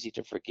 It's easy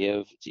to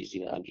forgive. It's easy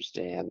to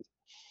understand.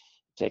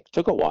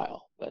 Took a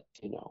while, but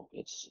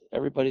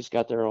everybody's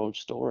got their own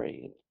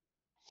story,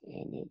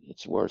 and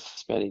it's worth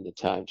spending the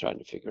time trying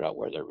to figure out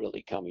where they're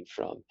really coming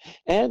from.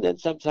 And then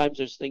sometimes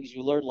there's things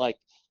you learn, like,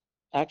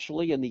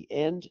 actually, in the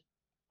end,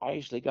 I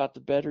actually got the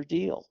better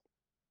deal.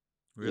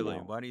 Really?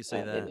 Why do you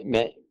say that?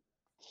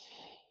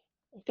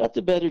 I got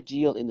the better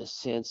deal in the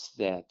sense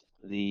that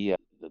the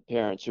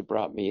parents who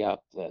brought me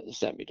up,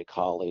 sent me to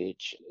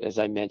college. As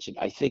I mentioned,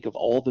 I think of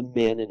all the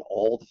men and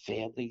all the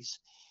families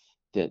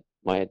that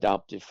my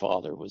adoptive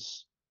father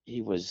was.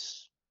 He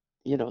was,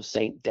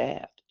 Saint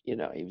Dad. He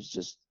was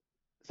just.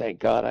 Thank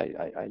God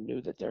I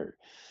knew that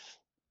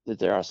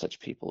there are such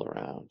people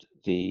around.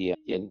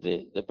 In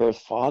the birth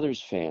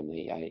father's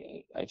family,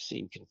 I've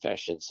seen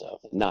confessions of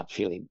not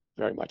feeling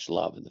very much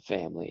love in the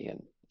family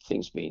and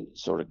things being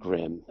sort of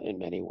grim in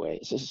many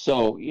ways.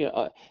 So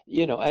I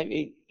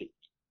mean,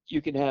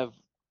 you can have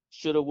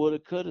shoulda, woulda,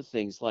 coulda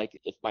things, like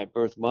if my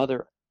birth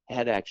mother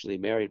had actually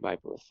married my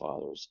birth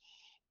father's,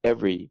 it'd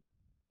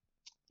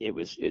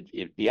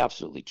be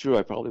absolutely true.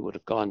 I probably would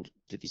have gone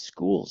to these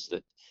schools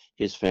that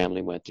his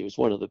family went to. It was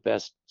one of the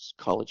best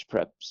college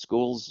prep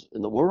schools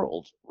in the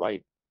world,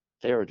 right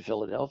there in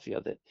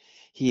Philadelphia, that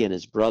he and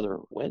his brother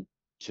went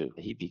to.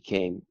 He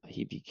became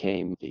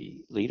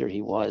the leader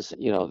he was.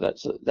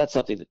 That's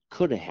something that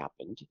could have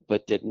happened,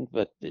 but didn't.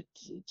 But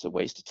it's a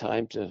waste of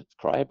time to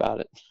cry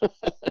about it.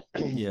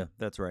 Yeah,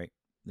 that's right.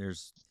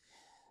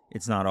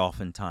 It's not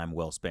often time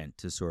well spent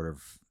to sort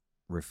of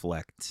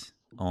reflect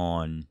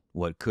on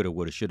what coulda,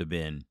 woulda, shoulda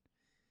been,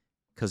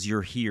 because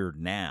you're here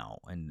now,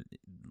 and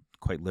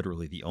quite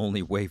literally the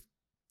only way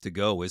to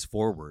go is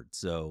forward.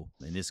 So,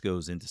 and this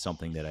goes into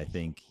something that I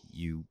think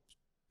you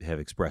have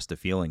expressed a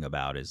feeling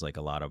about, is like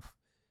a lot of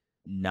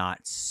not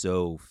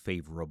so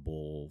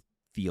favorable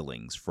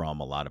feelings from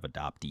a lot of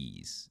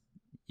adoptees.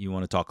 You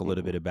want to talk a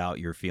little bit about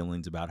your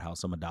feelings about how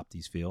some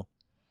adoptees feel?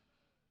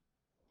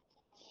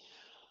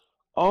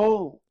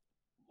 Oh,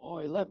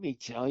 boy, let me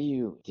tell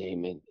you,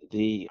 Damon,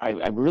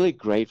 I'm really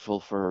grateful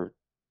for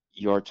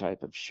your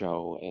type of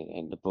show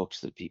and the books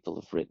that people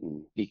have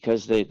written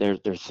because they're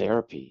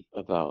therapy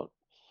about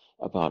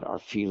our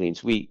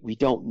feelings. We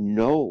don't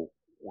know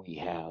we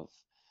have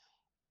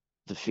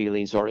the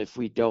feelings, or if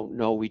we don't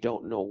know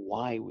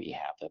why we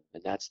have them,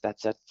 and that's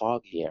that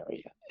foggy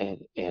area.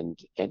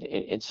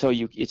 And so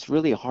it's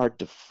really hard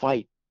to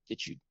fight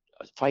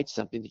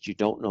something that you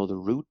don't know the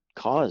root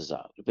cause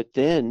of. But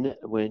then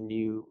when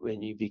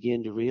you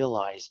begin to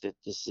realize that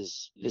this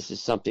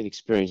is something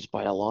experienced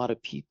by a lot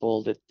of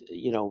people, that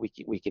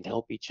we can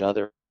help each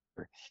other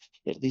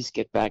at least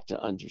get back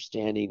to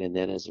understanding, and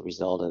then as a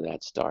result of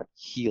that start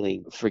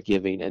healing,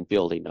 forgiving, and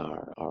building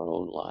our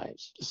own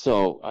lives.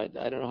 So I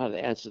don't know how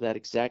to answer that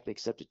exactly,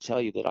 except to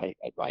tell you that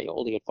my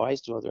only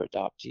advice to other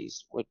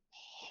adoptees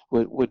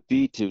would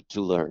be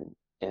to learn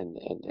and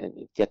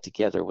get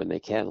together when they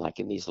can, like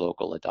in these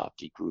local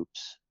adoptee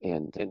groups,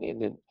 and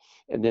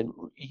then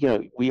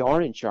we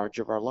are in charge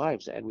of our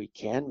lives and we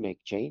can make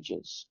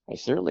changes. I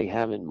certainly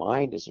have in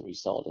mind, as a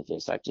result of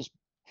this, I've just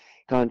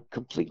gone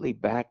completely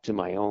back to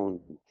my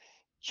own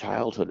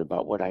childhood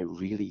about what I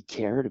really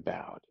cared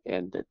about,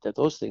 and that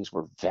those things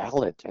were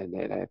valid, and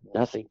I have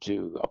nothing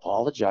to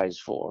apologize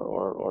for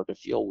or to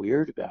feel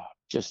weird about.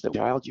 Just a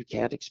child, you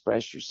can't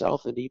express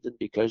yourself, and even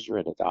because you're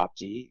an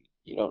adoptee,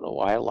 you don't know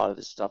why a lot of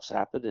this stuff's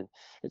happened, and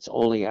it's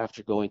only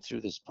after going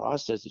through this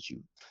process that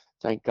you,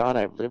 thank God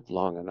I've lived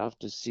long enough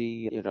to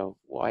see,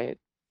 why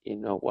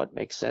what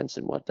makes sense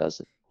and what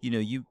doesn't.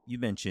 You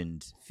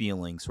mentioned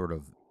feeling sort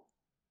of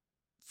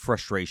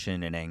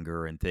frustration and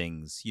anger and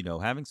things,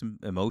 having some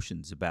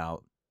emotions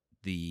about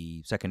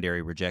the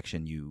secondary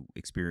rejection you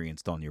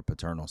experienced on your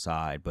paternal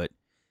side. But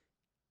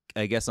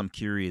I guess I'm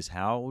curious,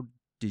 how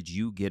did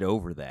you get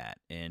over that?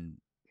 And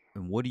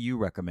what do you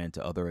recommend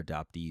to other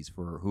adoptees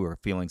who are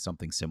feeling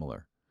something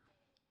similar?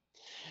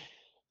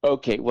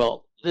 Okay,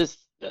 well,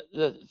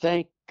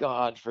 thank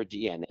God for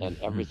DNA and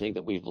everything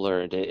that we've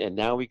learned. And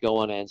now we go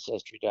on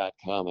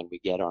Ancestry.com and we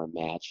get our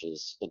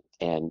matches,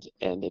 and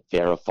it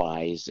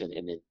verifies,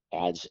 and it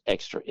adds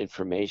extra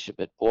information.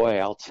 But boy,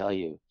 I'll tell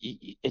you,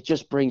 it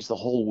just brings the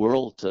whole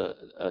world to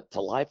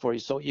life for you.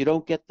 So you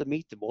don't get to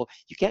meet them. Well,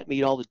 you can't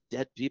meet all the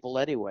dead people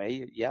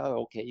anyway. Yeah,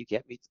 okay, you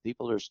can't meet the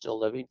people that are still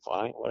living,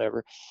 fine,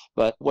 whatever.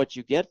 But what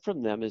you get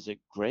from them is a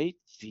great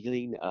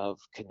feeling of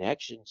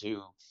connection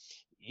to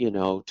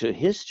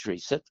history.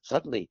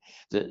 Suddenly,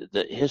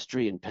 the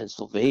history in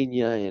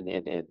Pennsylvania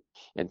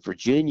and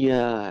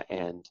Virginia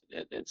and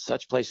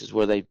such places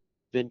where they've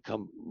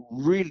become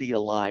really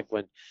alive,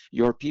 when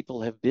your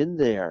people have been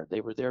there.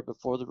 They were there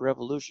before the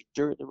revolution,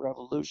 during the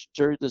revolution,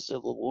 during the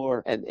Civil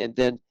War, and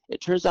then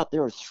it turns out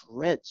there are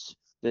threads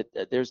that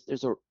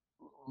there's a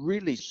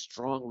really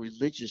strong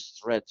religious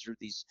thread through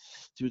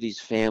these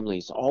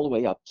families all the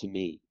way up to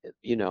me.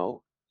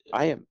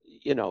 I am,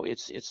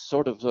 it's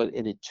sort of an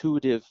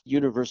intuitive,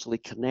 universally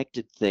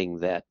connected thing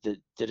that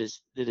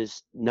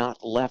is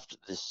not left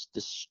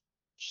this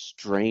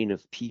strain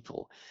of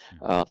people.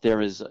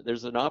 There's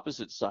an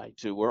opposite side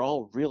too. We're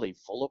all really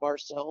full of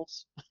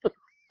ourselves.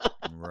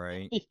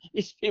 Right.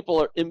 These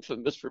people are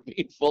infamous for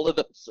being full of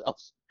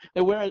themselves,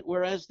 and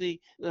whereas the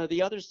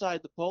other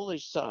side, the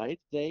Polish side,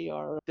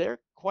 they're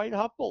quite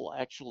humble,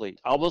 actually.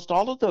 Almost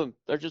all of them.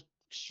 They're just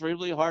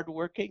extremely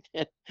hardworking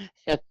and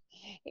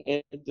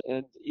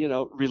and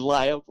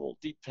reliable,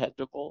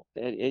 dependable,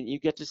 and you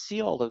get to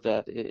see all of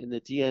that in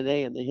the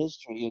DNA and the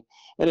history,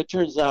 and it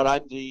turns out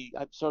I'm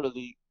sort of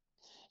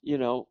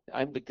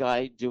I'm the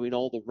guy doing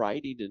all the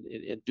writing,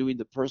 and doing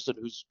the person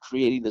who's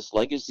creating this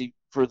legacy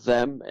for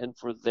them and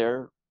for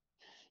their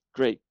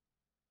great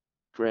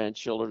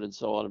grandchildren and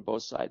so on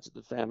both sides of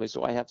the family.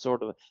 So I have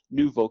sort of a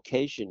new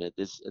vocation at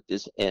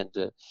this end,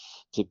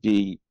 to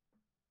be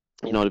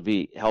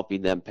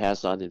helping them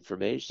pass on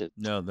information.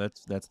 No,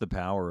 that's the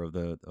power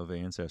of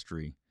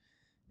Ancestry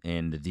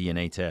and the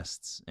DNA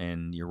tests.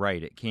 And you're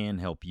right, it can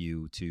help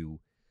you to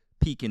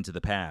peek into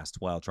the past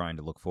while trying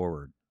to look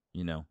forward.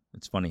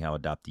 It's funny how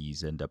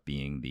adoptees end up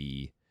being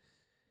the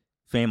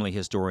family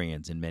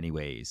historians in many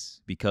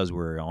ways, because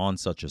we're on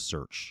such a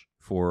search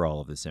for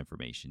all of this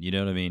information. You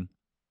know what I mean?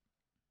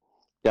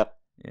 Yep.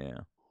 Yeah,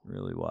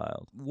 really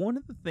wild. One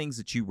of the things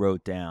that you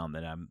wrote down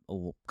that I'm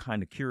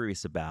kind of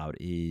curious about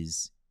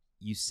is,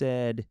 you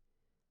said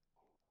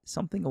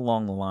something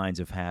along the lines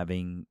of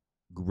having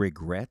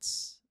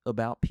regrets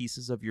about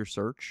pieces of your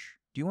search.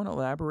 Do you want to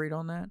elaborate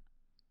on that?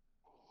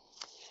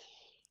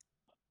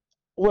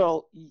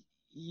 Well,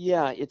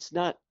 yeah,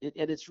 and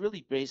it's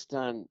really based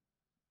on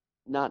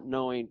not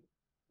knowing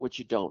what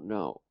you don't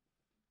know.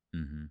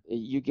 Mm-hmm.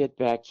 You get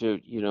back to,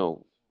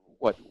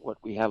 what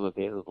we have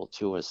available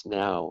to us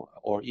now,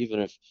 or even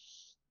if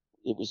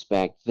it was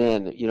back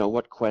then,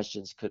 what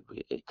questions could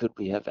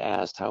we have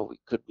asked?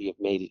 Could we have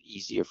made it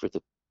easier for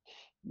the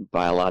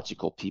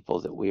biological people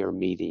that we are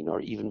meeting,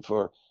 or even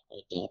for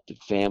adopted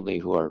family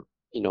who are,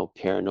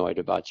 paranoid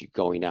about you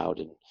going out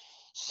and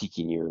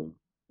seeking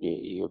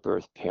your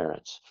birth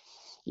parents,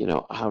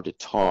 how to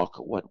talk,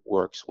 what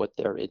works, what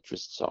their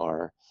interests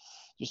are.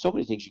 There's so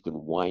many things you can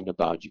whine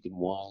about. You can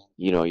whine,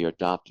 your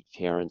adopted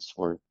parents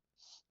weren't,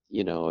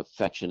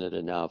 affectionate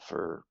enough,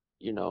 or,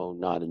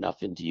 not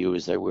enough into you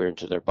as they were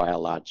into their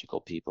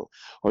biological people.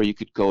 Or you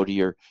could go to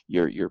your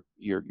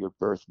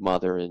birth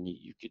mother, and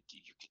you could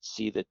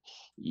see that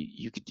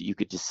you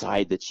could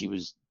decide that she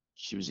was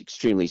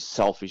extremely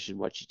selfish in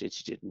what she did.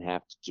 She didn't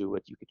have to do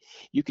it.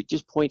 You could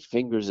just point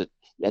fingers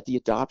at the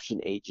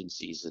adoption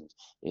agencies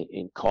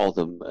and call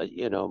them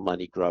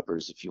money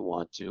grubbers if you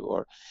want to.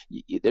 Or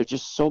there's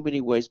just so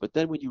many ways. But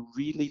then when you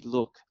really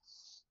look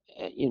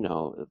at,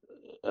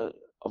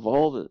 of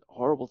all the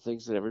horrible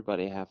things that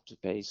everybody have to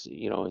face,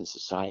 in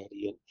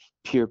society, and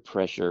peer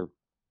pressure,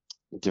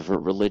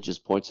 different religious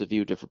points of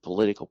view, different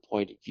political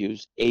point of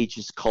views,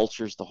 ages,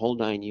 cultures, the whole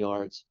 9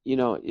 yards.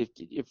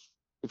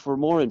 If we're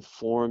more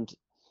informed,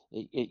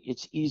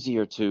 it's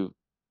easier to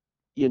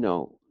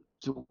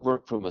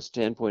work from a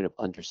standpoint of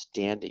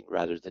understanding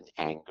rather than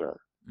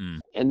anger.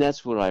 And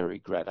that's what I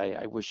regret.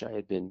 I wish I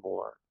had been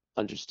more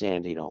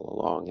understanding all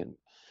along,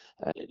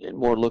 and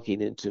more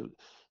looking into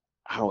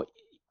how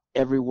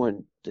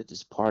everyone that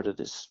is part of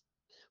this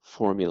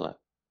formula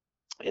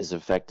is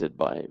affected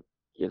by,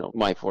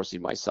 my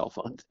forcing myself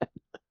on that.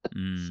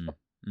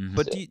 Mm-hmm.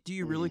 But do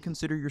you really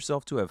consider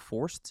yourself to have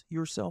forced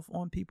yourself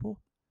on people?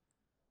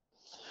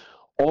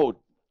 Oh,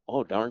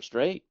 darn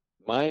straight.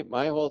 My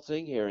whole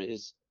thing here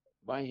is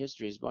my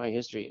history is my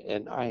history,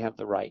 and I have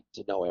the right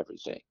to know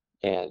everything.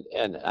 And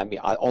I mean,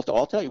 I'll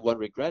tell you one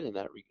regret in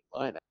that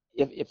line.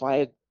 If I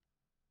had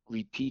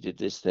repeated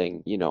this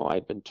thing,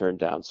 I'd been turned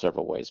down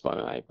several ways by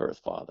my birth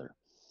father,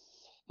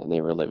 and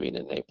they were living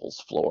in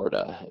Naples,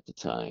 Florida at the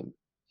time.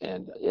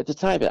 And at the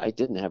time, I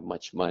didn't have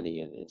much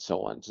money and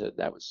so on. So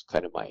that was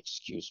kind of my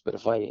excuse. But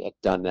if I had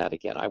done that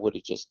again, I would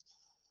have just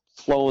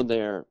flown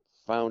there,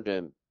 found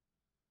him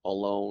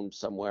alone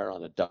somewhere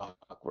on a dock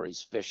where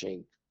he's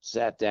fishing,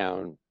 sat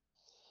down,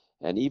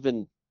 and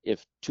even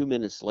if 2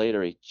 minutes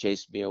later he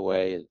chased me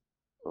away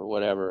or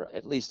whatever,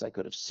 at least I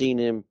could have seen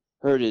him,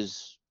 heard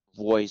his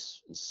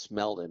voice, and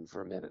smelled him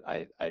for a minute.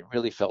 I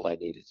really felt I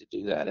needed to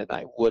do that, and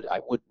I would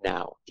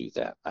now do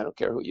that. I don't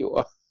care who you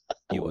are.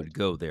 You would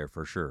go there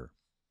for sure.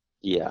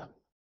 Yeah.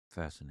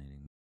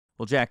 Fascinating.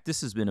 Well, Jack,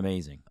 this has been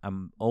amazing.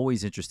 I'm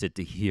always interested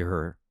to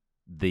hear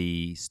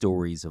the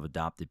stories of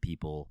adopted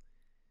people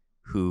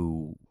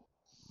who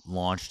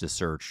launched a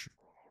search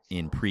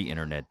in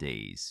pre-internet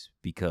days,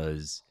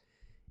 because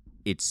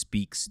it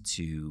speaks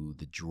to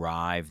the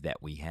drive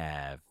that we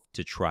have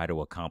to try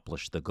to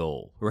accomplish the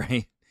goal,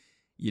 right?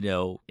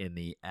 In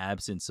the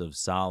absence of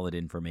solid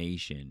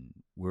information,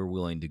 we're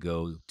willing to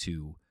go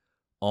to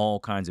all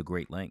kinds of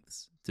great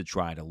lengths to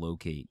try to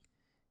locate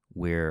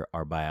where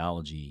our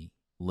biology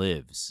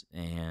lives.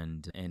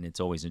 And it's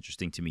always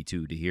interesting to me,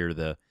 too, to hear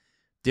the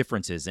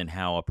differences in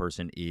how a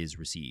person is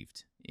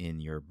received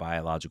in your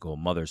biological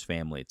mother's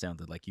family. It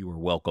sounded like you were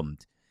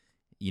welcomed,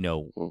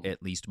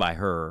 at least by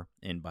her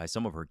and by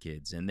some of her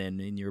kids. And then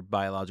in your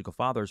biological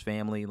father's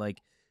family,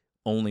 like,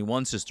 only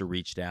one sister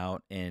reached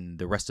out and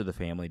the rest of the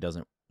family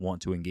doesn't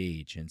want to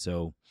engage. And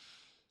so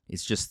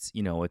it's just,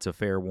 it's a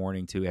fair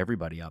warning to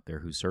everybody out there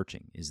who's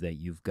searching, is that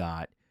you've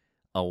got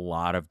a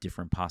lot of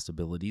different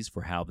possibilities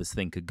for how this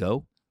thing could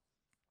go,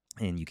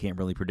 and you can't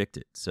really predict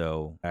it.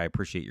 So I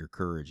appreciate your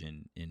courage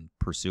in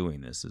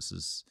pursuing this. This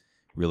is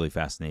really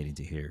fascinating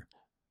to hear.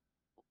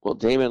 Well,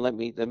 Damon, let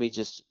me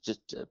just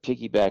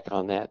piggyback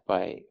on that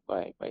by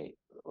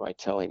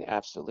telling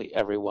absolutely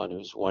everyone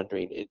who's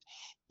wondering,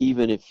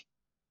 even if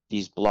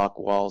these block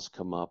walls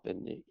come up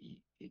and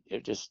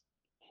it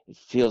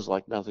feels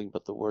like nothing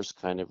but the worst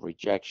kind of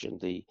rejection,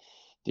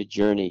 the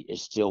journey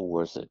is still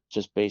worth it,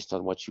 just based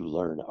on what you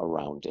learn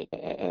around it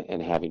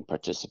and having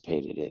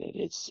participated in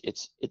it.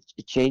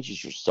 It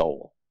changes your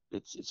soul.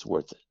 It's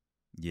worth it.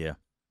 Yeah,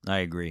 I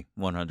agree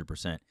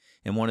 100%.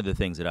 And one of the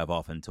things that I've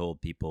often told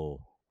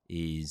people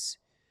is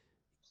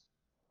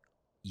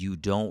you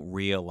don't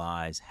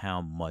realize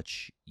how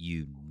much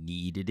you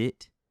needed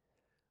it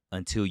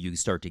until you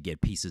start to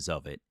get pieces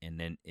of it. And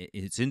then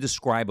it's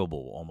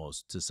indescribable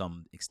almost to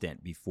some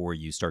extent before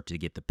you start to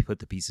put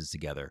the pieces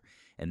together.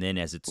 And then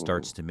as it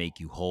starts to make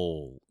you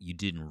whole, you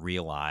didn't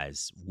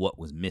realize what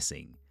was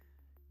missing,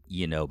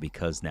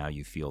 because now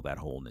you feel that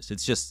wholeness.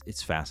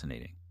 It's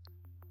fascinating.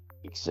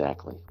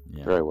 Exactly.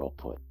 Yeah. Very well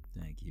put.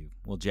 Thank you.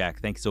 Well,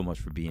 Jack, thanks so much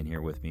for being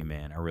here with me,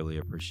 man. I really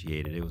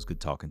appreciate it. It was good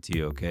talking to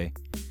you, okay?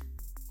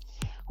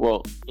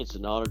 Well, it's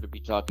an honor to be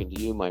talking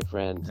to you, my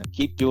friend.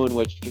 Keep doing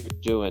what you're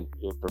doing.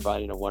 You're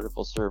providing a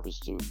wonderful service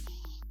to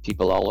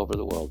people all over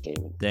the world,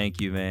 Damon. Thank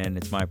you, man.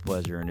 It's my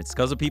pleasure. And it's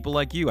because of people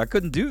like you. I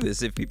couldn't do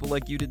this if people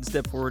like you didn't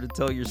step forward and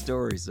tell your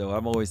story. So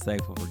I'm always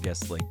thankful for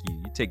guests like you.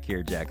 You take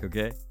care, Jack,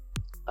 okay?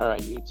 All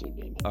right, you too,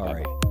 Damon. All Bye-bye.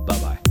 right,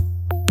 bye-bye.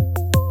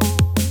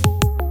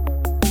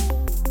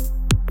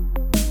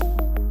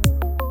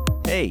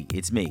 Hey,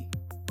 it's me.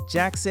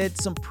 Jack said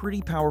some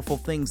pretty powerful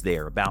things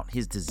there about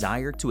his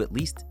desire to at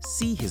least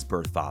see his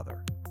birth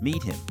father,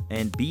 meet him,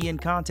 and be in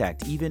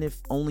contact even if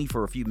only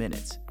for a few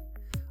minutes.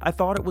 I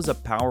thought it was a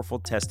powerful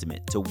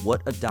testament to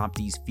what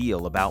adoptees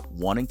feel about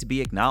wanting to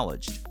be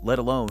acknowledged, let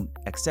alone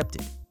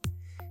accepted.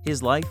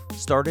 His life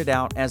started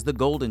out as the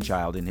golden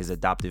child in his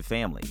adoptive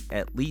family,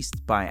 at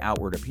least by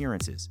outward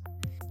appearances.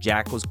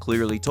 Jack was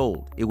clearly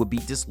told it would be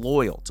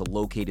disloyal to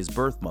locate his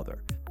birth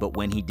mother, but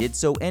when he did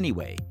so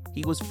anyway,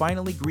 he was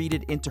finally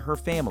greeted into her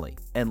family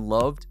and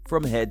loved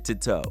from head to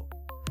toe.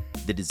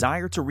 The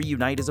desire to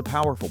reunite is a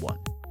powerful one,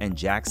 and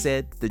Jack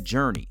said the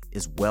journey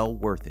is well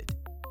worth it.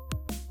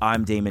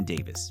 I'm Damon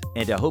Davis,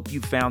 and I hope you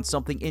found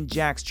something in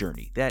Jack's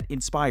journey that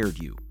inspired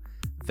you,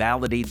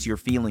 validates your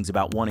feelings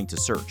about wanting to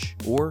search,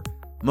 or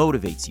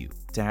motivates you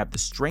to have the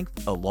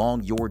strength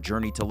along your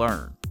journey to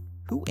learn,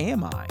 who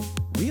am I,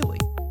 really?